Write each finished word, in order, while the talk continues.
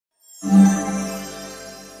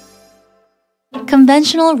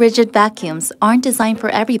Conventional rigid vacuums aren't designed for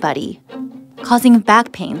everybody, causing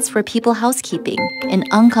back pains for people housekeeping in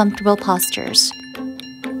uncomfortable postures.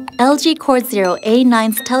 LG CordZero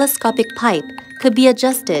A9's telescopic pipe could be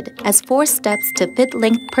adjusted as 4 steps to fit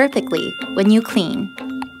length perfectly when you clean.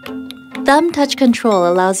 Thumb touch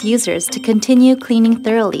control allows users to continue cleaning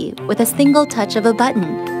thoroughly with a single touch of a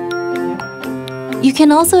button. You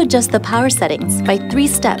can also adjust the power settings by 3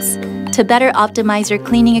 steps to better optimize your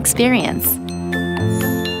cleaning experience.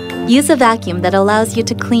 Use a vacuum that allows you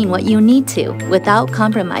to clean what you need to without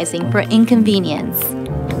compromising for inconvenience.